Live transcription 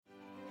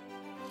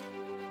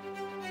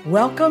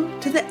Welcome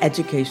to the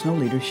Educational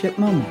Leadership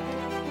Moment,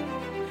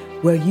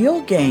 where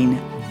you'll gain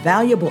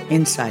valuable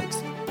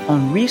insights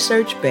on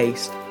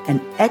research-based and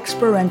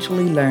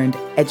experientially learned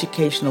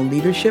educational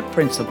leadership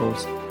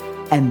principles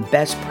and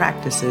best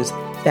practices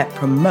that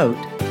promote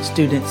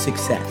student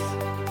success.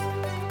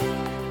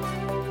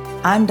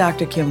 I'm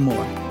Dr. Kim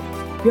Moore,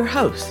 your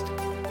host.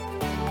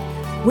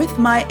 With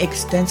my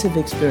extensive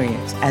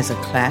experience as a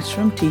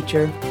classroom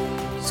teacher,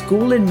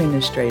 school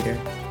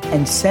administrator,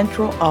 and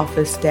central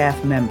office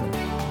staff member,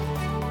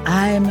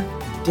 I'm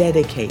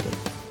dedicated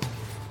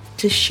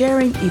to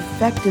sharing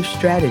effective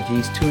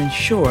strategies to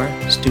ensure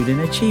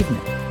student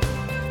achievement.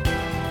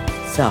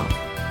 So,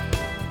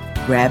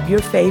 grab your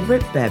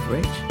favorite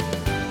beverage,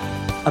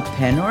 a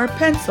pen or a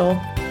pencil,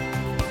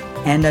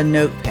 and a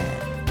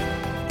notepad,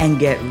 and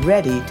get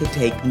ready to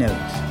take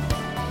notes.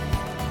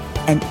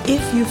 And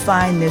if you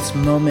find this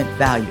moment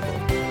valuable,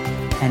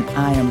 and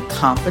I am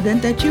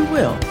confident that you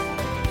will,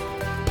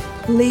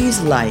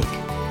 please like,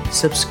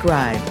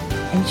 subscribe,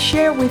 and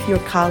share with your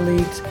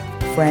colleagues,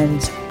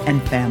 friends,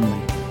 and family.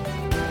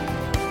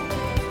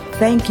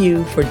 Thank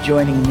you for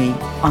joining me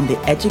on the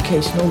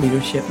Educational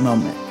Leadership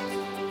Moment.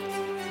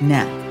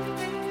 Now,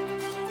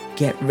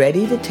 get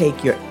ready to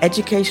take your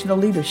educational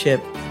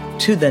leadership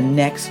to the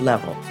next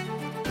level.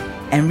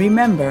 And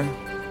remember,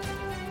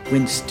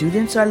 when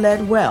students are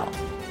led well,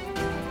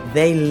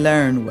 they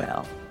learn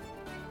well.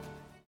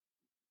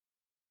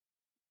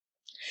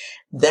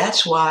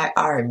 That's why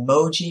our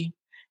emoji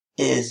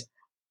is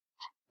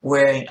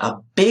wearing a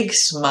big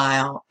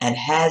smile and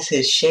has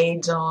his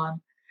shades on.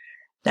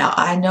 Now,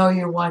 I know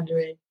you're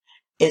wondering,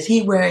 is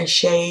he wearing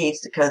shades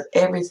because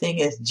everything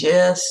is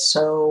just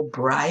so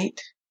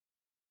bright?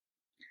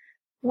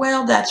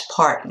 Well, that's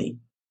partly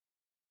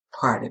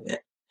part of it.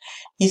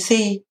 You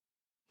see,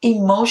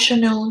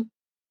 emotional,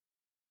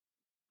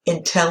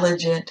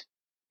 intelligent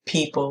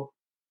people,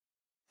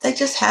 they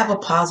just have a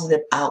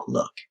positive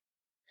outlook.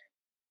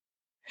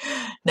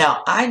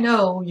 Now, I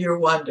know you're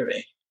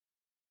wondering,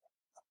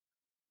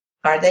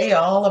 are they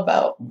all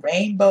about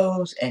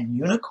rainbows and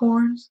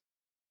unicorns?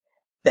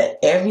 That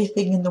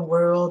everything in the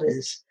world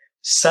is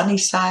sunny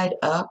side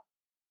up?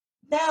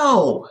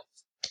 No.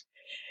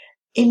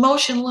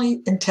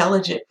 Emotionally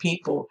intelligent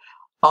people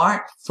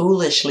aren't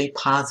foolishly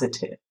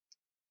positive.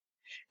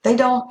 They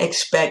don't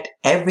expect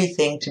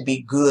everything to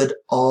be good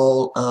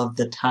all of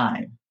the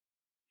time.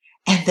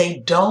 And they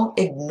don't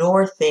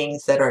ignore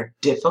things that are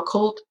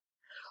difficult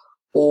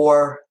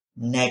or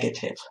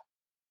negative.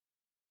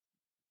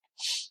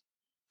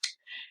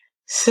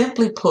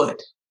 Simply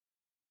put,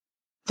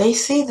 they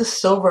see the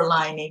silver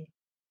lining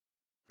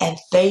and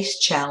face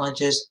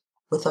challenges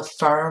with a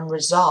firm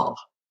resolve.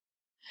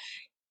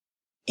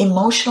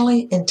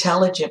 Emotionally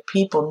intelligent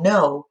people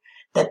know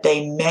that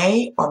they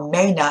may or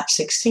may not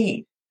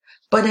succeed,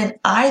 but in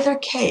either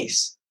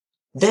case,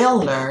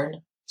 they'll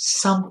learn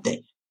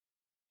something.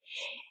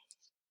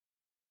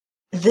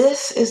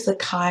 This is the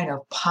kind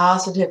of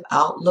positive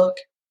outlook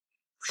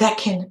that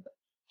can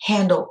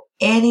handle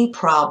any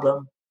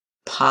problem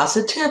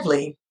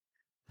positively,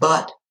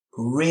 but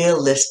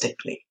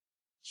realistically.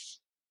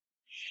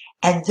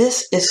 And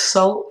this is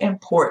so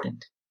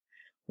important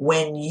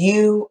when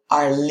you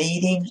are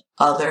leading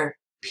other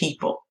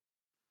people,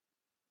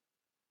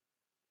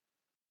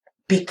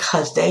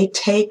 because they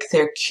take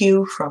their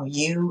cue from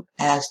you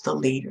as the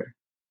leader.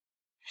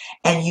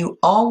 And you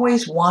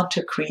always want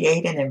to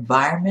create an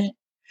environment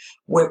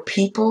where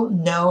people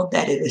know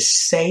that it is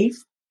safe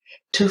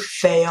to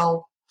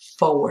fail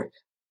forward.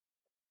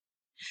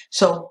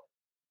 So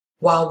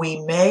while we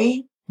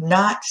may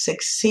not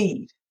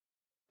succeed,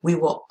 we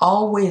will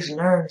always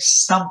learn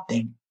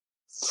something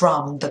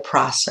from the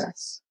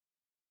process.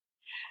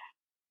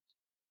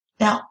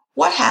 Now,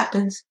 what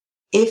happens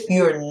if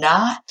you're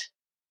not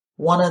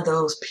one of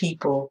those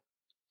people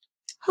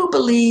who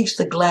believes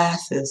the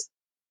glass is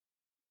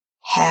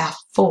half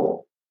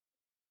full?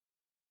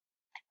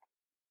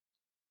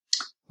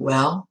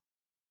 Well,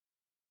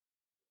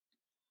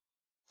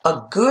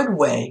 a good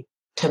way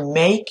to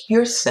make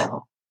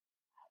yourself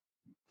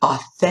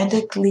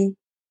authentically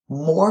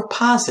more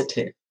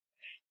positive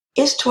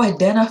is to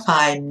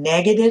identify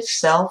negative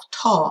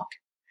self-talk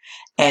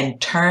and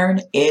turn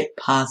it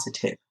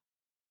positive.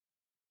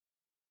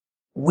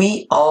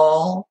 We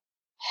all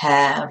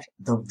have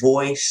the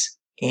voice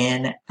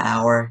in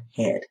our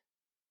head.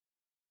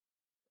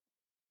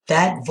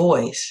 That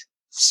voice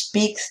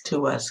speaks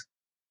to us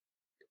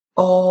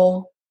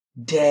all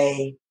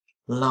day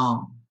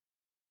long.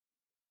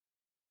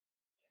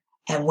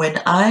 And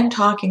when I'm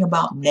talking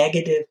about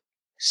negative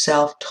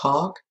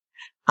self-talk,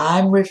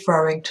 I'm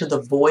referring to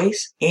the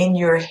voice in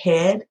your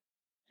head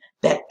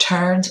that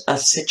turns a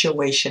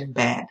situation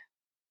bad.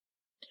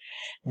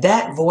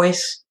 That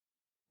voice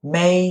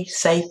may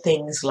say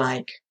things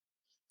like,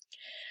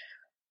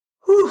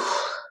 "Whew,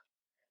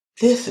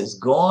 this is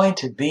going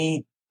to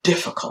be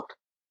difficult."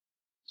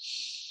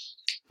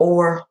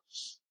 Or,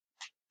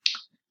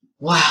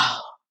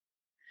 "Wow,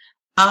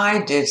 I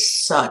did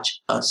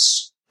such a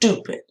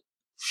stupid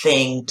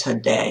thing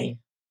today.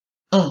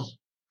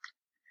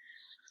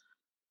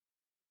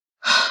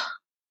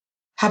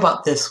 How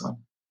about this one?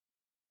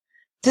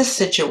 This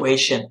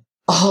situation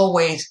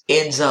always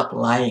ends up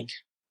like,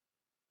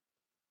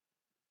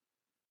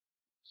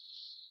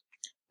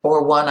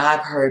 or one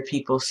I've heard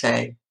people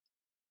say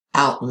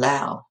out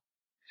loud,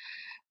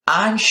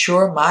 I'm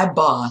sure my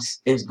boss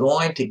is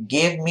going to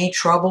give me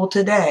trouble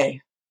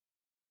today.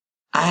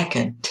 I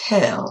can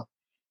tell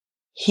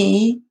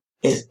he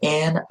is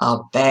in a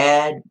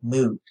bad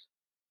mood.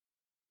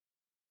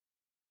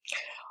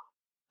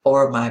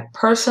 Or my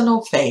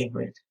personal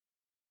favorite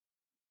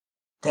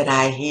that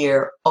I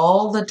hear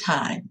all the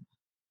time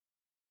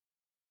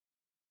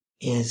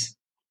is,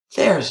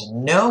 there's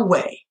no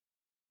way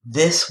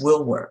this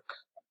will work.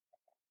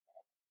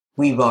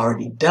 We've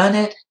already done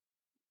it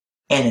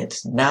and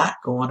it's not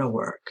going to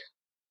work.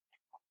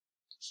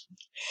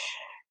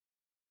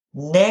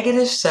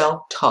 Negative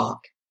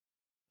self-talk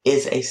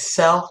is a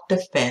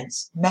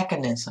self-defense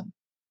mechanism.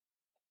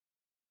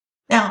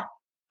 Now,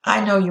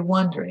 I know you're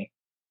wondering,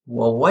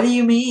 well, what do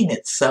you mean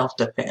it's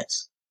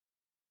self-defense?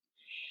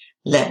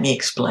 Let me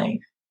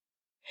explain.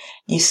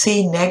 You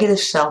see, negative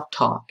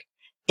self-talk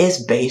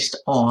is based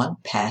on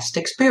past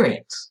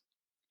experience.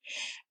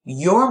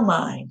 Your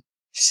mind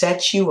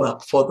sets you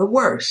up for the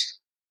worst,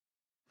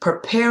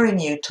 preparing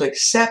you to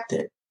accept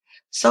it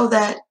so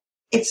that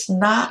it's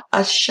not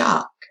a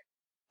shock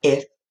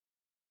if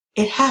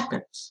it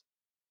happens.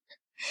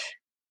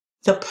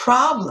 The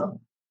problem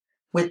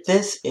with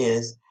this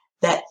is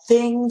that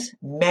things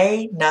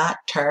may not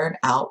turn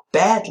out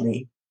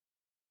badly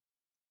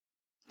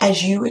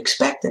as you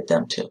expected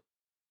them to.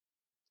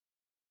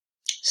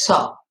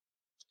 So,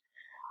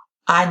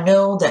 I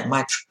know that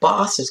my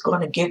boss is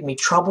going to give me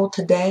trouble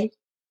today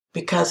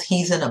because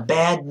he's in a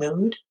bad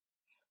mood.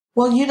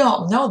 Well, you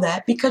don't know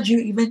that because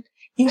you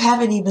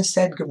haven't even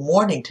said good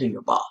morning to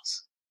your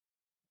boss.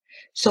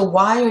 So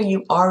why are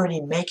you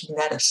already making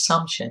that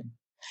assumption?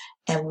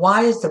 And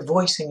why is the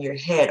voice in your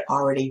head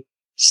already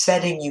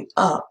setting you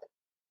up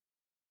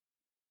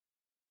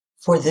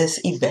for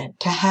this event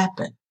to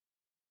happen?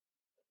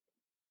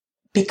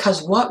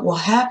 Because what will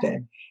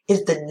happen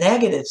is the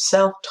negative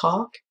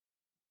self-talk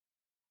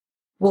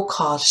will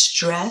cause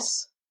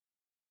stress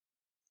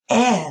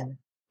and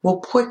will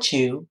put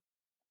you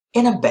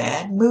in a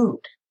bad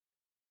mood.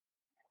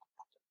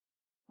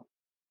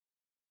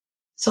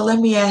 So let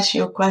me ask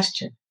you a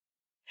question.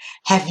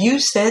 Have you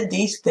said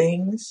these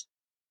things,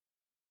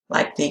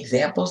 like the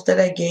examples that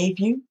I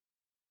gave you,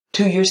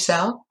 to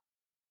yourself?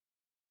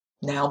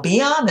 Now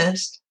be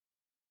honest.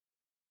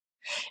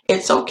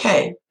 It's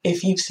okay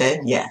if you've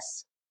said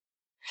yes.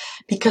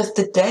 Because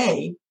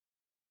today,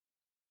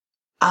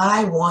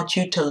 I want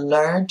you to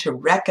learn to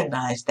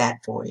recognize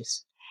that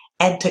voice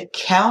and to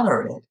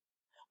counter it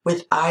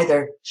with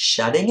either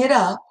shutting it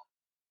up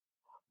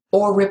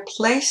or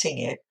replacing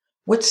it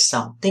with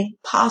something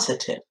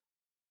positive.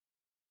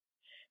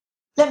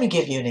 Let me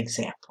give you an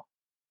example.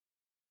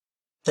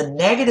 The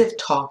negative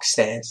talk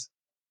says,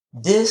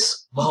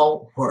 this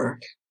won't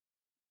work.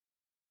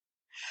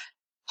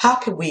 How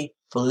can we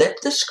flip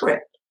the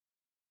script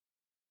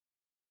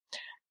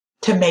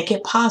to make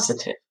it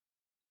positive?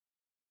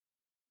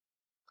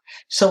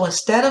 So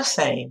instead of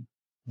saying,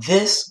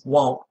 this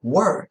won't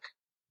work,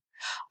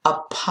 a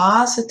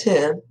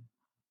positive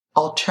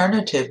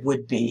alternative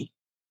would be,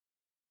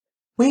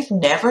 we've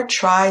never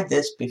tried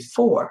this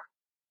before,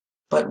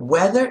 but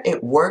whether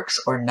it works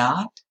or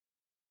not,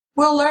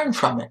 we'll learn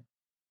from it.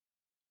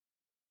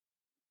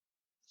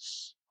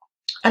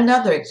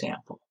 Another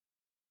example.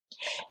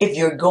 If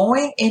you're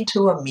going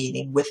into a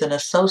meeting with an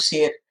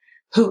associate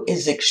who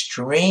is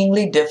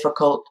extremely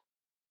difficult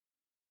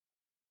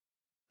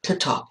to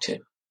talk to,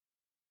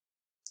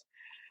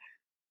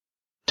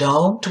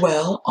 don't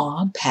dwell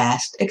on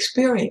past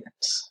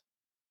experience.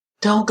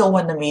 Don't go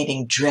in the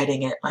meeting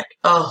dreading it like,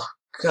 oh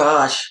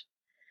gosh,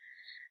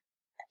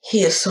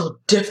 he is so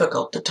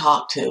difficult to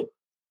talk to.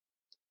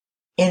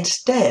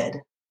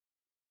 Instead,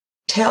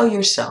 tell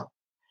yourself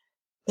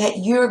that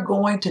you're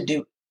going to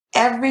do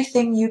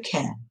everything you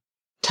can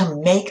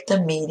to make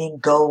the meeting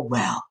go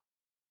well.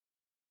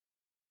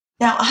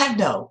 Now, I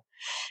know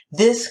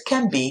this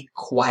can be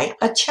quite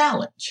a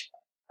challenge,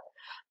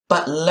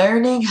 but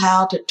learning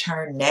how to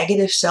turn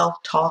negative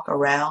self-talk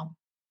around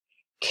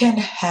can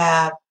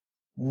have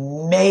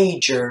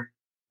major,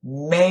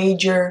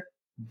 major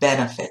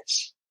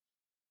benefits.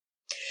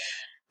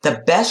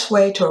 The best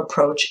way to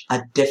approach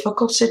a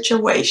difficult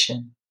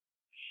situation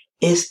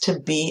is to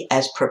be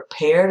as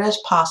prepared as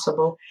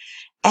possible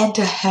and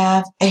to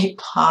have a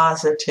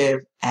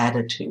positive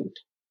attitude.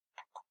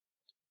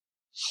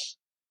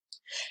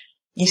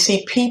 You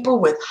see, people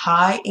with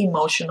high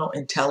emotional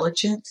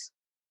intelligence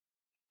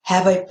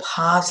have a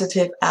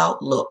positive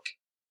outlook,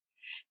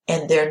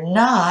 and they're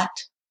not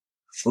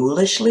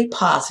foolishly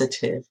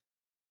positive.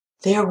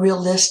 They're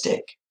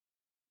realistic.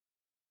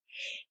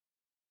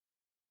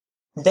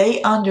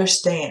 They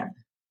understand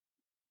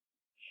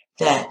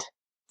that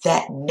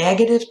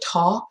negative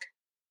talk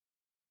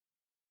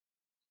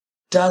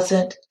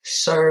doesn't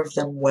serve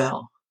them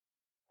well.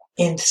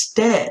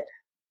 Instead,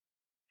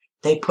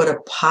 they put a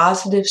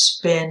positive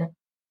spin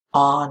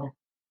on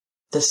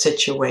the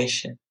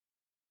situation.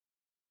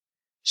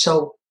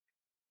 So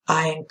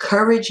I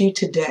encourage you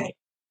today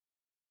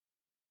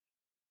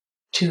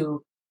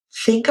to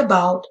think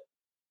about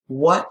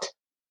what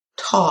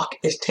talk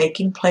is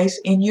taking place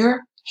in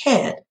your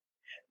head.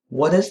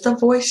 What is the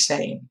voice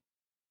saying?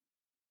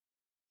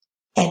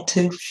 And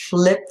to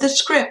flip the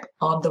script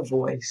on the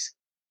voice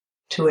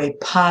to a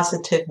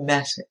positive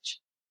message.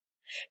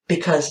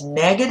 Because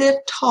negative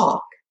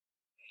talk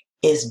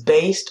is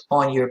based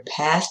on your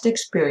past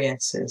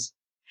experiences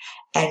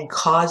and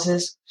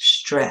causes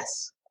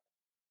stress.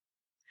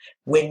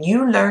 When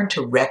you learn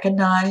to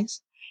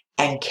recognize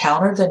and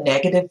counter the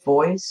negative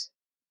voice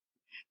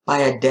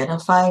by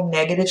identifying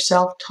negative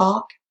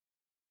self-talk,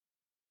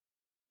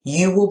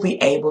 you will be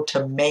able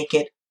to make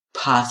it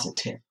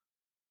positive.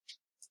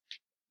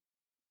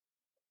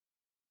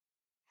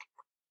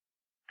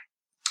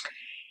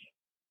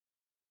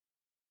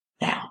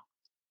 Now,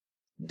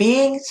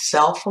 being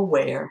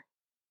self-aware,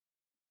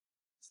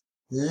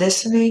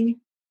 listening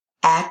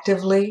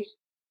actively,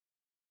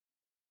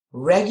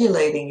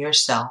 regulating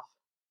yourself,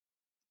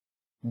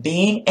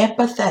 being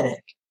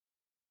empathetic,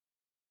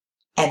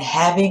 and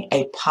having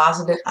a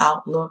positive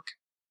outlook,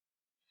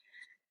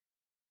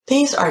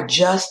 these are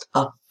just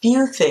a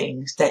few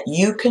things that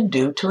you can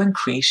do to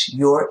increase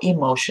your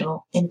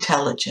emotional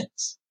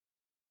intelligence.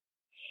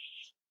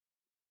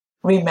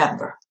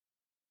 Remember,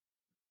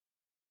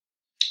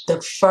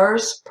 the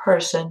first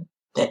person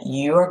that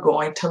you are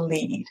going to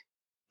lead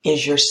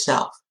is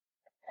yourself.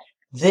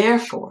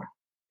 Therefore,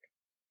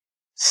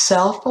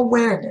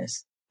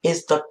 self-awareness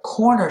is the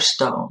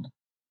cornerstone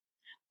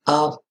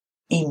of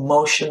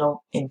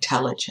emotional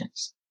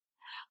intelligence.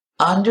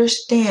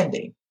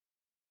 Understanding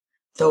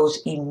those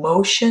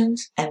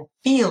emotions and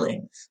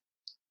feelings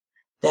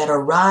that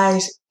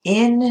arise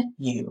in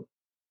you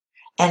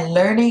and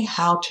learning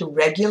how to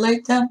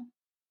regulate them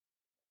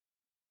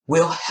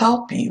will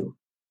help you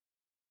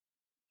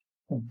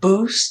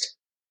boost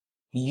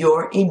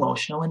your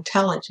emotional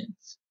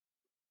intelligence.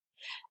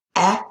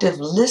 Active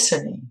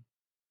listening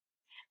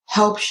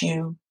helps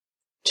you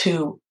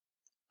to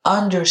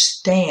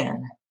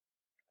understand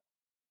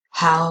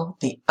how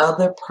the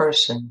other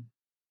person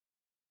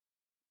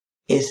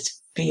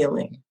is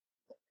feeling,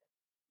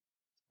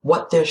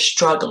 what they're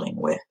struggling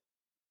with,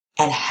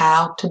 and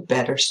how to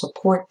better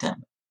support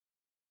them,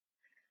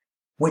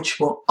 which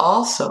will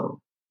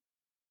also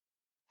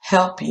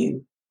help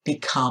you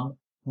become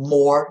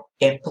more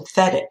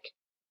empathetic.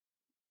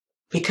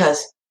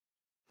 Because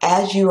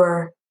as you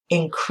are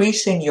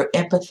increasing your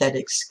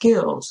empathetic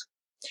skills,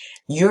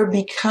 you're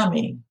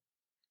becoming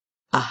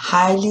a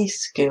highly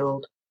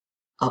skilled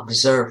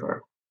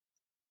observer.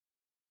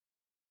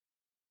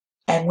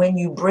 And when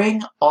you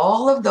bring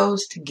all of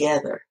those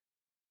together,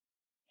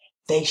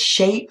 they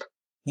shape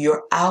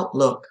your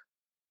outlook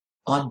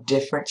on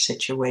different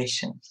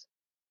situations.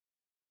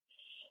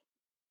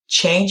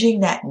 Changing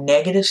that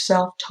negative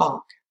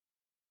self-talk,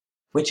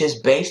 which is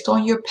based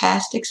on your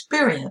past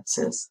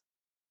experiences,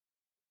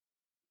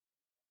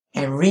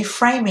 and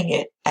reframing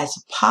it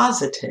as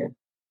positive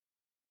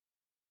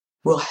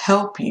will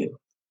help you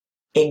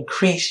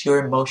increase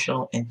your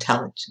emotional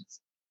intelligence.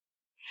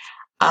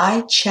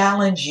 I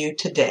challenge you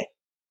today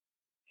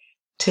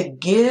to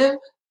give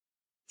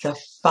the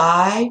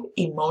 5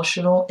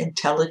 emotional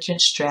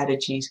intelligence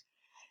strategies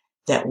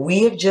that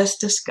we have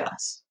just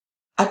discussed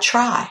a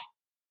try.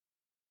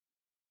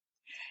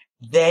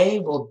 They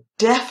will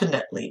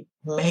definitely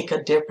make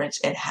a difference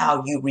in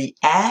how you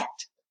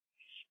react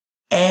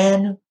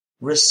and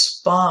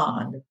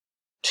respond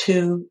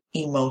to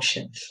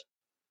emotions.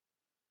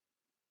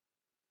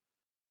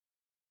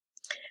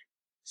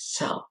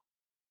 So,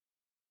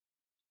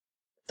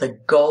 the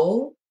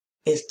goal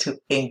is to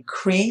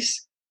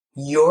increase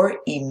your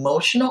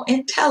emotional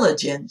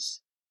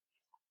intelligence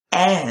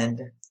and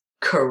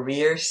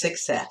career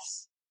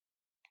success.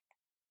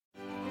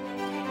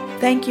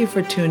 Thank you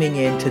for tuning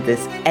in to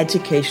this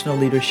educational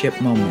leadership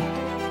moment.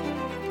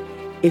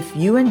 If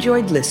you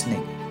enjoyed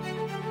listening,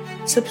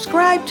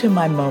 subscribe to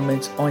my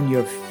moments on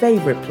your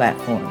favorite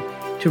platform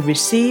to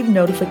receive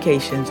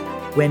notifications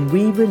when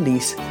we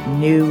release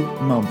new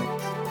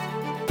moments.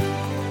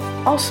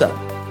 Also,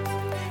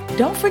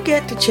 don't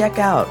forget to check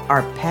out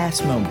our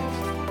past moments,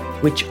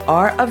 which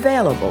are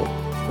available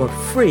for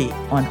free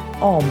on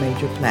all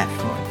major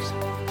platforms.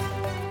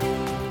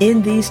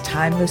 In these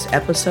timeless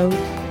episodes,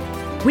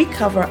 we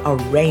cover a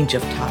range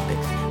of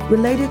topics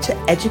related to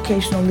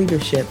educational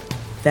leadership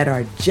that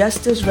are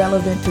just as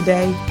relevant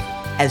today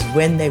as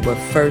when they were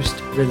first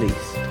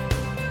released.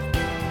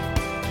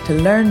 To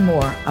learn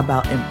more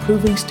about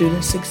improving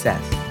student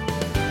success,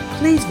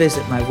 please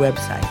visit my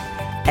website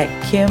at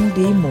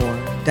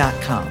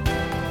kimdmoore.com.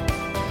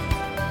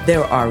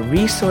 There are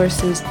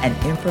resources and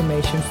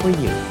information for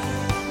you,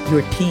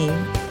 your team,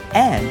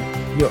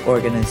 and your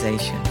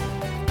organization.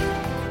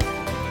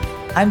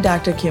 I'm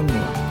Dr. Kim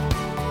Moore,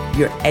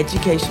 your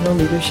educational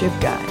leadership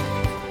guide,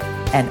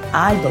 and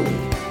I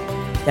believe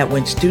that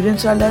when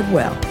students are led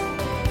well,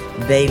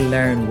 they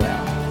learn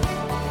well.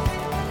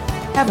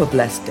 Have a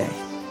blessed day.